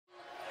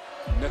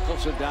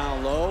Nicholson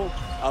down low,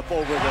 up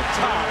over the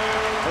top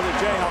for the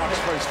Jayhawks'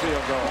 first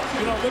field goal.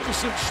 You know,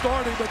 Nicholson's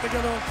starting, but they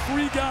got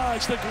 3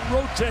 guys that can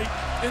rotate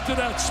into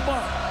that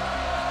spot.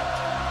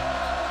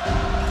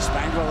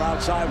 Spangler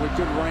outside with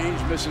good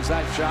range, misses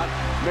that shot.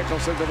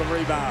 Nicholson to the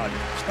rebound.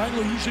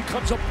 Spangler usually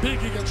comes up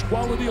big against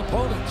quality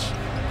opponents.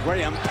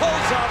 Graham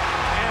pulls up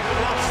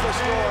and knocks the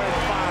score at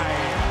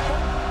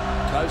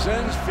 5.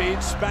 Cousins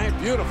feeds Spank.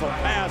 Beautiful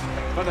pass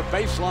from the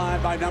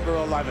baseline by number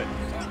 11.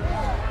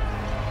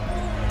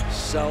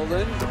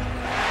 Selden. A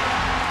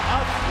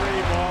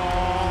 3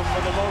 ball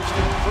for the most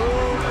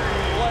improved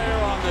player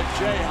on the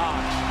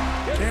Jayhawks.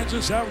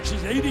 Kansas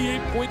averages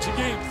 88 points a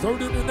game,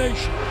 3rd in the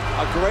nation.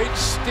 A great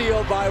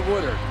steal by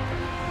Woodard.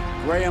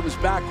 Graham's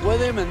back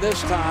with him, and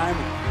this time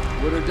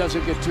Woodard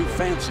doesn't get too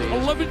fancy.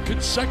 11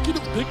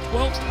 consecutive Big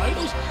 12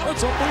 titles?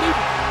 That's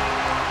unbelievable.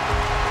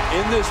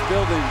 In this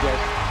building, Dick,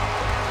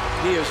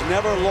 he has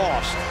never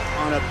lost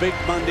on a Big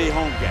Monday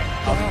home game.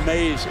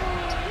 Amazing.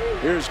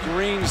 Here's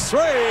Green's 3.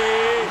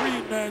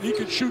 Green, man, he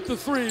can shoot the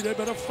 3. They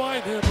better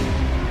find him.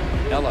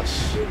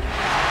 Ellis.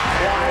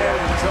 Quiet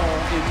until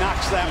he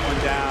knocks that one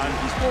down.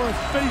 He's more a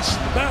face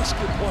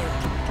basket player.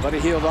 But he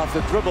healed off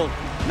the dribble.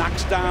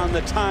 Knocks down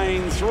the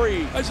tying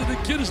 3. I said the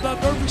kid is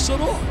not nervous at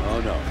all. Oh,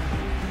 no.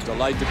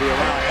 Delight to be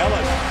around.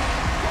 Ellis.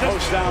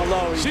 Post down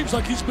low. Seems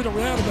like he's been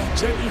around about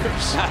 10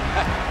 years.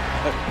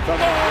 From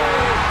 3.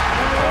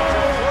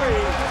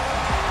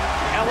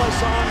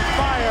 Ellis on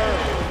fire.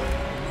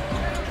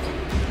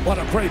 What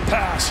a great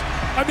pass.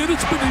 I mean,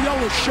 it's been the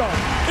Ellis show.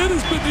 It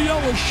has been the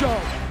Ellis show.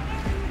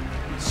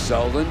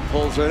 Selden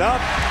pulls it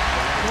up.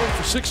 Going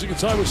for 6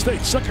 against Iowa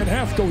State. Second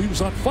half, though, he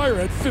was on fire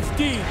at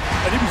 15,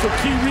 and he was the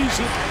key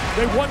reason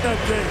they won that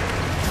game.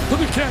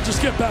 Look at Kansas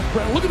get back,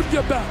 Brad. Look at him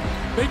get back.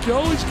 Make you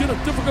always get a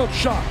difficult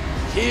shot.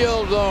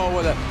 Healed, though,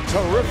 with a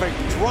terrific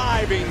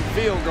driving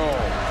field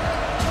goal.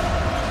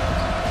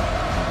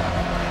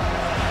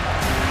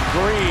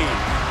 Green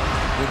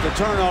with the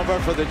turnover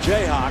for the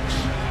Jayhawks.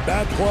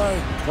 Bad play.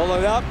 Pull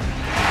it up.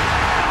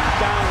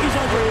 Down. He's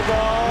on 3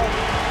 ball.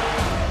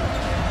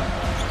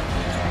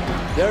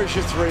 There's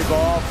your 3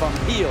 ball from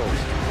Heald.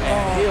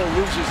 And Heald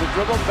loses the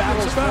dribble,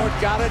 battles for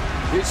it, got it.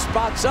 He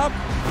spots up,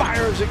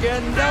 fires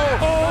again. No.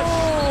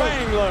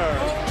 Spangler.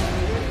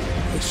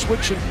 They're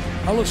switching.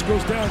 Ellis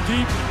goes down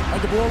deep.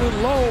 Had to blow it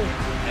low.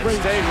 And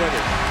stay with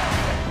it.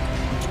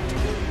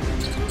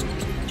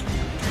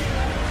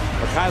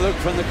 Mikhailuk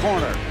from the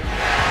corner.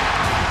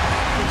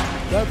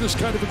 They have this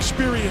kind of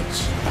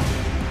experience.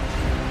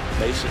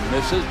 Mason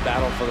misses,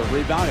 battle for the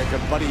rebound. Here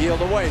comes Buddy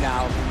Heald away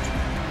now.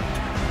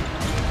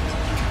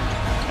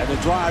 And the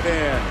drive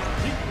in.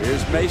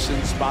 Here's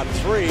Mason, spot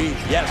 3.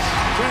 Yes.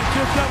 Can't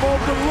give them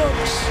open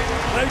looks.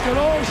 They can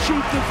all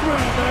shoot the 3,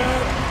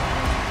 man.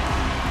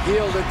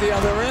 Heald at the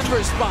other end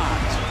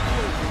responds.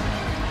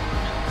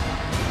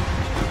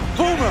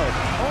 Boomer.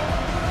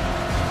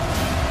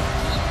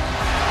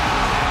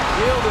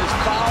 Heald is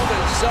fouled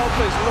himself.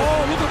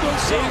 Look at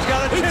those. He's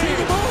got a tee.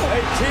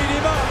 They teed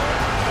him up.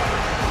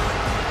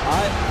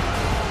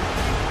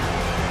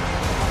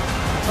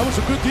 That was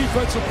a good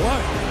defensive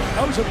play.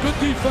 That was a good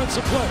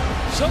defensive play.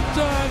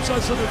 Sometimes,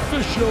 as an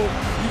official,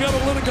 you got to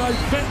let a guy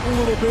vent a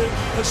little bit,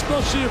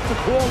 especially if the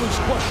call is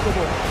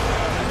questionable.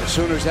 The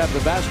Sooners have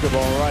the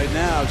basketball right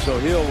now, so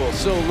Heald will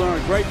still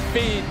learn. Great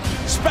feed.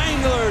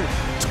 Spangler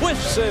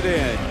twists it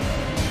in.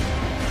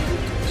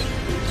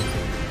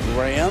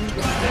 Graham.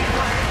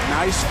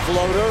 Nice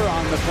floater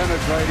on the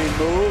penetrating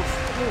move.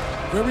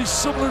 Very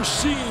similar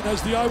scene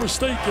as the Iowa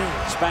State game.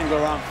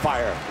 Spangler on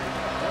fire.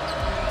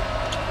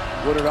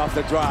 Woodard off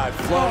the drive.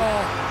 Float.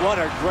 What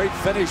a great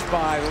finish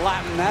by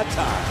Latin that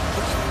time.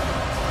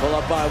 Pull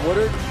up by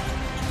Woodard.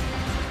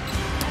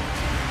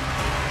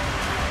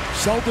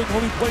 Selden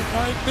only played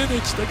 9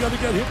 minutes. They got to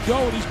get him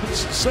going. He's been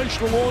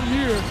sensational all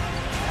year.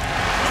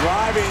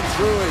 Driving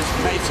through is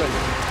Mason.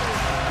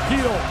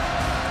 Heald.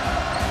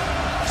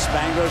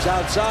 Spangler's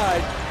outside.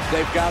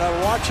 They've got to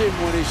watch him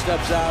when he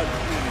steps out.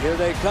 Here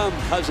they come.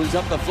 Cousins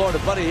up the floor to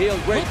Buddy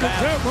Heald. Great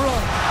pass. Look at them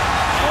run.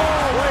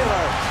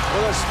 Whaler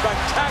with a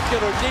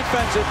spectacular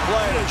defensive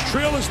play.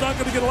 Traylor's not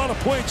going to get a lot of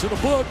points in the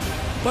book,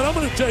 but I'm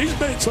going to tell you, he's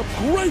made some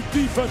great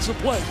defensive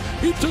play.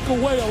 He took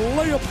away a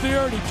layup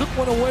there, and he took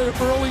one away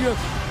earlier,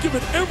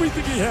 giving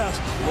everything he has.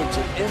 Puts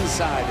it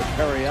inside to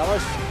Perry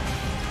Ellis.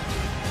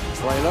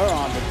 Traylor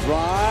on the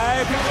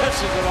drive.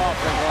 Pisses it off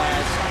the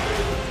glass.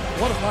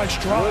 What a nice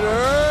drive.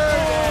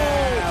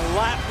 Woodard and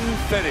Latin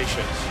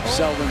finishes.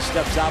 Selden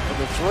steps out for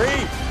the 3.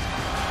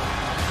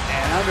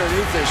 And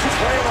underneath this,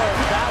 Traylor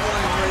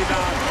battling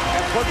rebound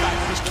and put back.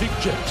 This King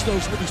James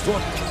knows what he's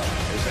talking about.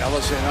 There's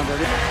Ellison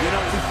underneath. You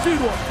know, he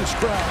feed off this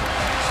crowd.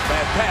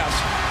 Bad pass.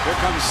 Here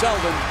comes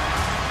Selden.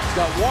 He's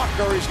got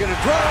Walker. He's going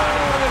to drive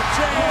with a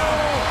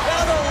jam.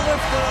 That'll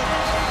lift it up.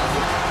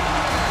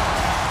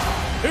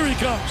 Here he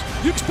comes.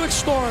 You expect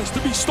stars to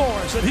be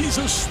stars, and he's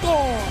a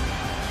star.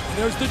 And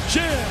there's the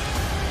jam.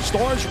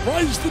 Stars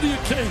rise to the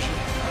occasion.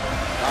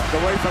 Knocked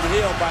away from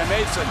Heald by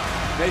Mason.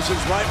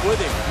 Mason's right with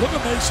him. Look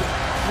at Mason.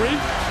 3.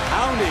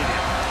 Pounding him.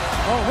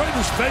 Oh, right in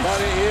his face.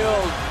 Buddy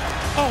Heald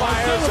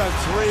Fires a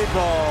three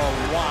ball.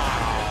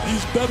 Wow.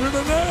 He's better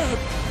than that.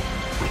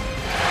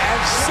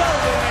 And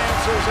Selden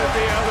answers at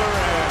the other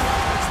end.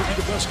 That's to be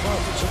the best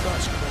conference in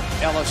basketball.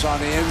 Ellis on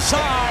the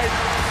inside.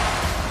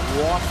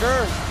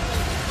 Walker.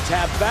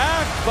 Tap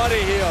back.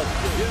 Buddy Hield.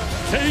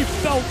 Kay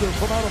Felder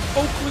from out of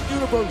Oakland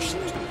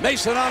University.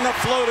 Mason on the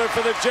floater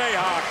for the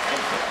Jayhawk.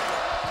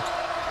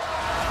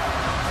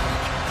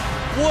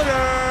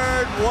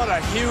 Woodard, what a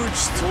huge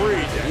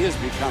three. He has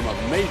become a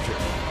major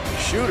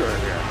shooter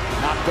here.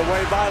 Knocked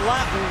away by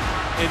Latin.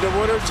 Into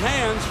Woodard's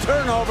hands.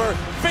 Turnover.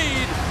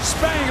 Feed.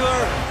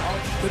 Spangler.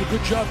 Did a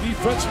good job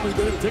defensively.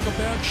 They didn't take a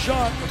bad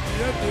shot at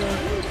the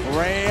end there.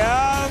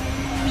 Graham.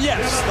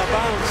 Yes, the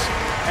bounce.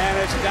 And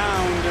it's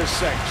down to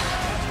 6.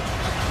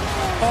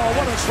 Oh,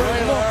 what a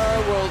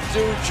trailer will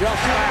do just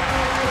that.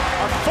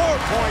 A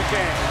 4-point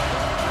game.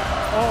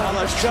 Oh,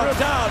 Ellis jumped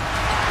out.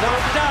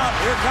 Knocked out.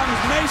 Here comes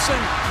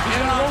Mason.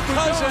 In on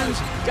Cousins.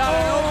 Got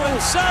an open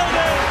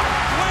Selden.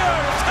 We're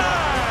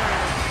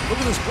tied. Look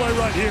at this play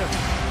right here.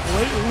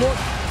 Great look.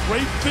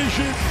 Great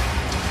vision.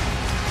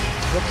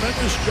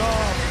 Tremendous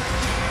job.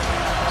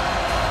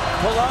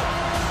 Pull up.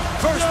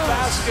 First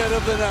basket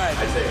of the night.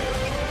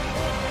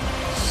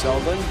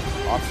 Selden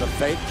off the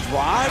fake.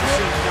 Drives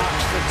and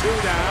knocks the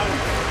 2 down.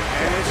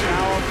 And it's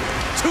now a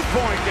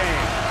 2-point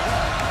game.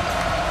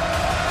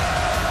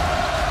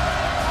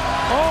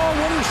 Oh,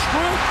 what a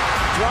strip.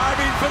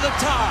 Driving for the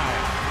tie.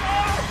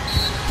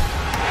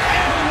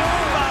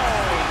 And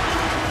foul.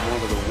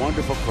 One of the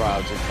wonderful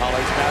crowds in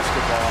college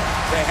basketball.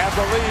 They have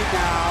the lead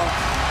now.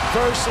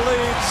 First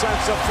lead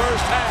since the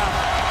first half.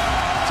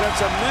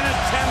 Since a minute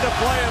 10 to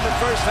play in the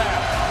first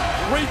half.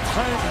 Great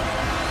timing.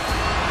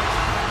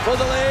 For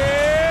the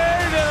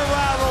lead, and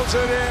rattles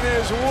it in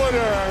is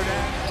Woodard.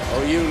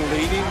 OU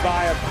leading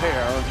by a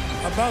pair.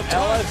 About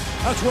time.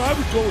 That's where I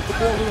would go with the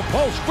ball in the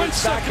post. Great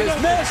back second. Is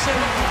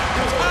missing.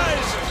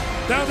 Ties.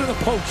 Down to the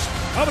post.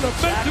 I'm going to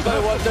bet you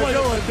Exactly what they're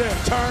doing. Right there.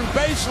 Turn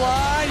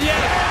baseline.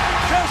 Yeah.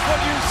 Just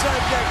what you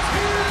said, Dick.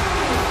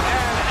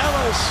 And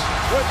Ellis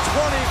with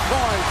 20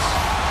 points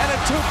and a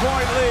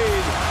 2-point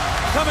lead.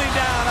 Coming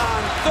down on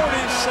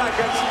 30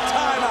 seconds.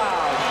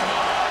 Timeout.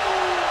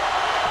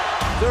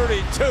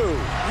 32.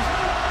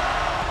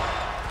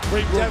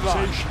 Great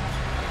rotation.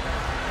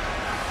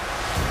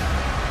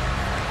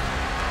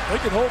 They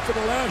can hope for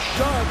the last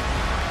shot.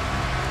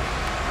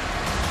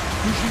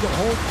 Usually the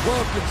home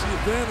club gets the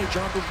advantage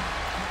on the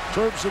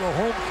terms of the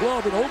home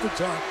club in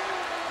overtime.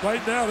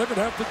 Right now, they're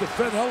going to have to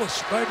defend Ellis.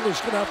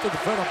 Spangler's going to have to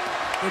defend him.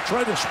 They're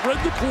trying to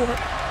spread the court.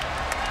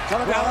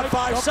 Coming down in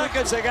 5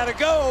 seconds. They got to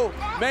go.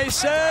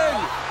 Mason.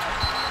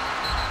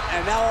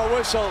 And now a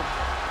whistle.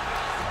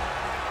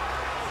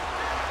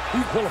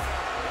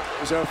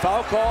 Is there a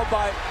foul called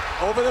by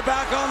over the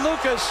back on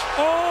Lucas?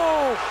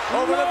 Oh!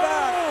 Over the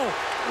back.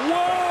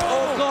 Whoa!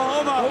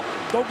 Oklahoma.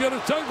 Don't get a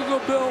technical,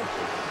 Bill.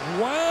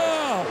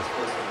 Wow!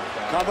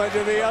 Coming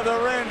to the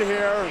other end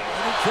here.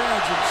 And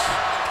Kansas.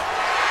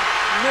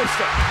 Missed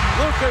it.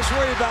 Lucas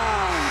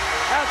rebound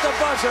at the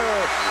buzzer.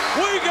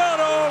 We go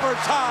to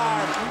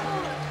overtime.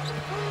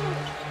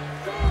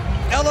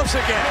 Ellis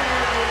again.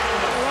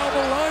 Around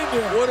the line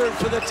there. Woodard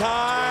for the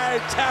tie.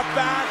 Tap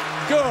back.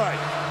 Good.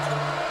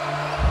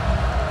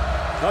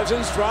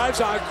 Cousins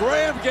drives on.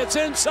 Graham gets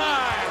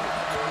inside.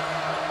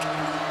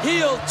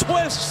 Hield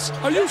twists.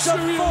 Are you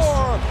serious? 4.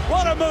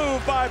 What a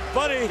move by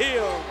Buddy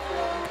Hield.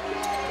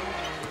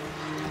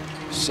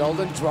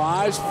 Selden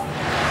drives.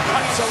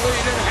 Cuts the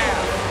lead in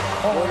half.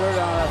 Woodard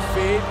on a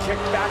feed. Kick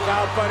back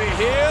out. Buddy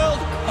Hield.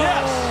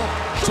 Yes.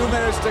 2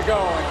 minutes to go.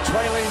 And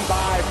trailing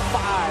by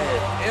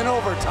 5 in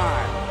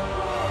overtime.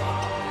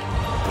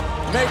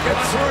 Make it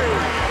 3.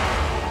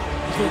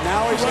 And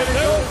now he's going to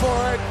go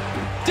for it.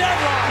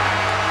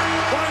 Deadlock.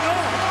 Why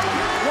not?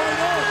 Why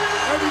not?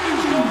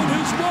 Everything's going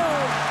his way.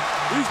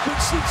 He's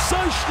been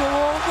sensational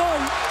all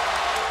night.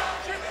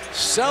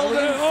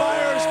 Selden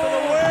fires for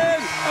the win.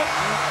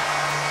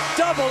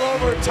 Double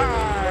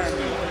overtime.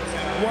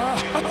 Wow.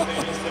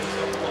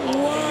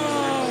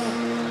 Wow.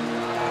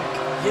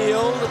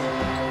 Hield.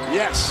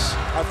 Yes.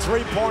 A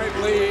 3-point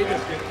lead.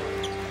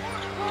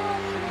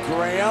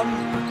 Graham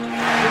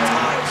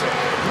ties it.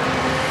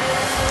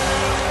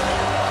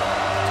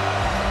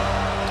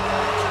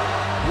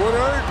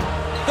 Woodard.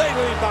 They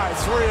lead by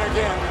 3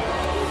 again.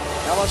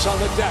 Ellis on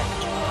the deck.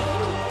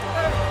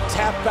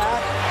 Tap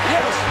back.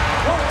 Yes.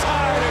 We're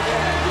tied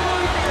again.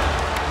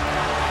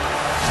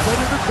 Spin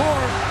in the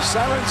court.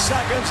 7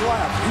 seconds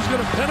left. He's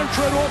going to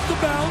penetrate off the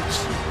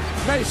bounce.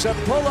 Mason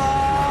pull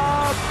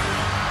up.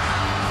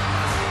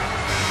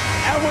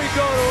 And we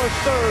go to a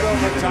third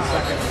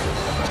overtime.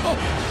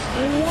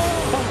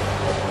 Wow.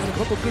 And a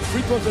couple good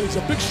free throws. He's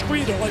a big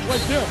screener, like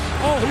right there.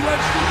 Oh, he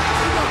got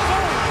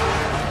fouled.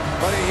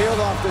 Buddy Hield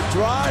off the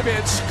drive.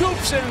 It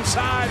scoops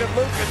inside of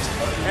Lucas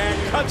and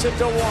cuts it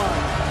to 1.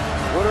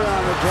 Woodard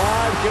on the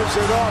drive, gives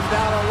it off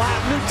down to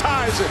Latin, who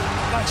ties it.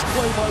 Nice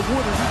play by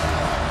Woodard.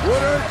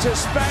 Woodard to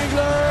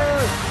Spangler.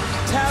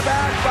 Tab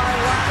back by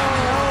Latin.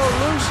 Oh,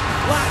 loose.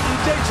 Latin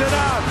digs it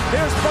out.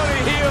 Here's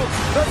Buddy Hield.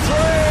 The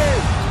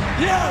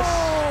 3. Yes.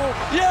 Oh,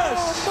 yes.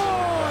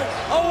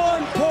 Oh, my.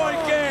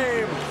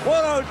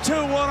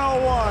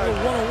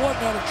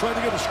 trying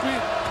to get a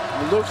screen.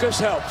 Lucas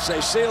helps. They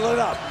seal it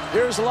up.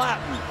 Here's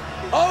Latin.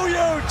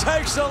 OU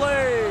takes the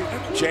lead.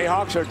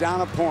 Jayhawks are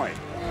down a point.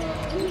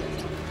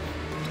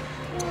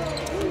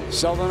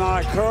 Selden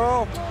on a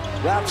curl.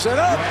 Wraps it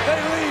up.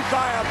 They lead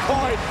by a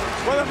point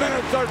with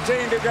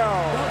 1:13 to go.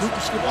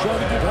 Lucas can try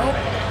to give help.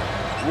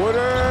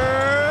 Woodard,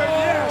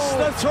 yes,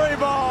 the three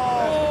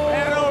ball.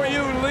 And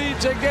OU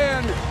leads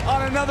again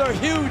on another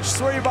huge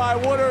three by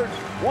Woodard,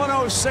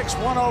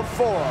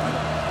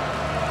 106-104.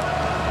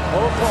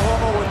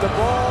 Oklahoma with the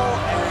ball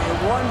and a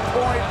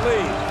 1-point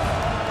lead.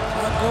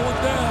 Not going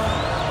down.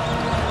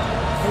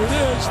 Here it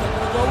is. They're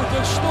going to go with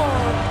their star.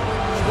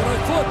 That's what I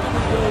thought they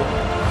would do.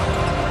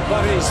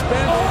 But he's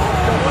been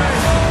knocked away.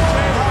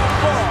 Jayhawk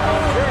ball.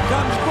 Here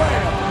comes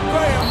Graham.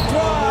 Graham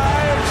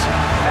drives,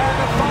 and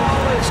the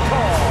foul is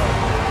called.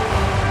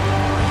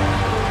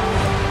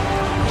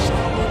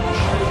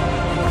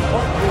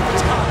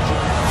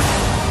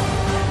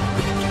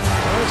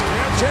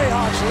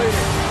 Jayhawks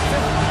leading.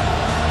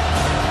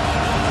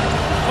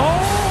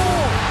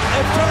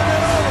 They turn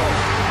it over.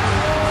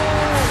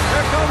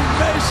 Here comes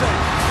Mason.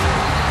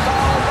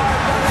 Fouled by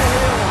Buddy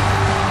Hield.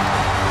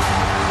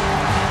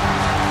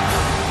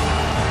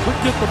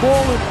 Couldn't get the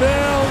ball in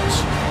bounds.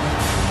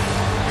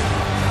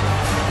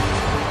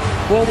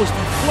 Ball was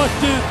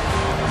deflected.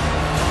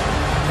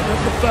 And then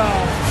the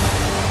foul.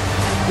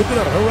 Look at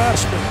that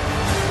harassment.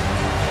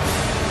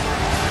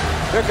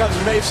 Here comes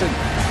Mason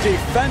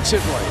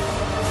defensively,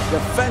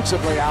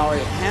 how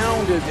he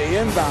hounded the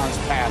inbounds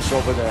pass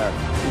over there.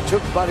 He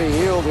took Buddy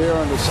Hield here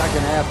in the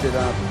second half, did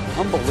an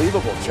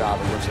unbelievable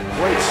job. It was a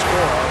great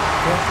score.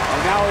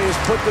 And now he has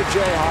put the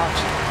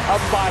Jayhawks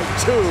up by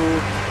 2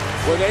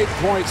 with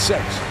 8.6.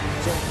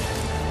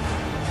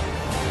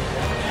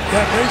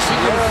 That Mason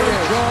did a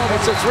great job.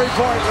 It's a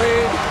 3-point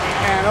lead,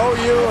 and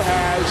OU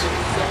has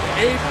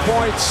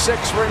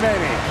 8.6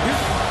 remaining.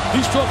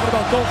 He's talking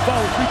about don't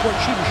foul a 3-point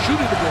shooter,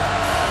 shooting the ball.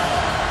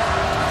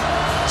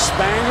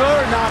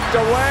 Spangler knocked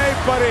away,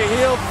 Buddy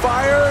Hield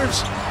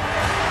fires.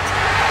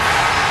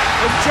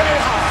 And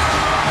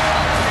Jayhawks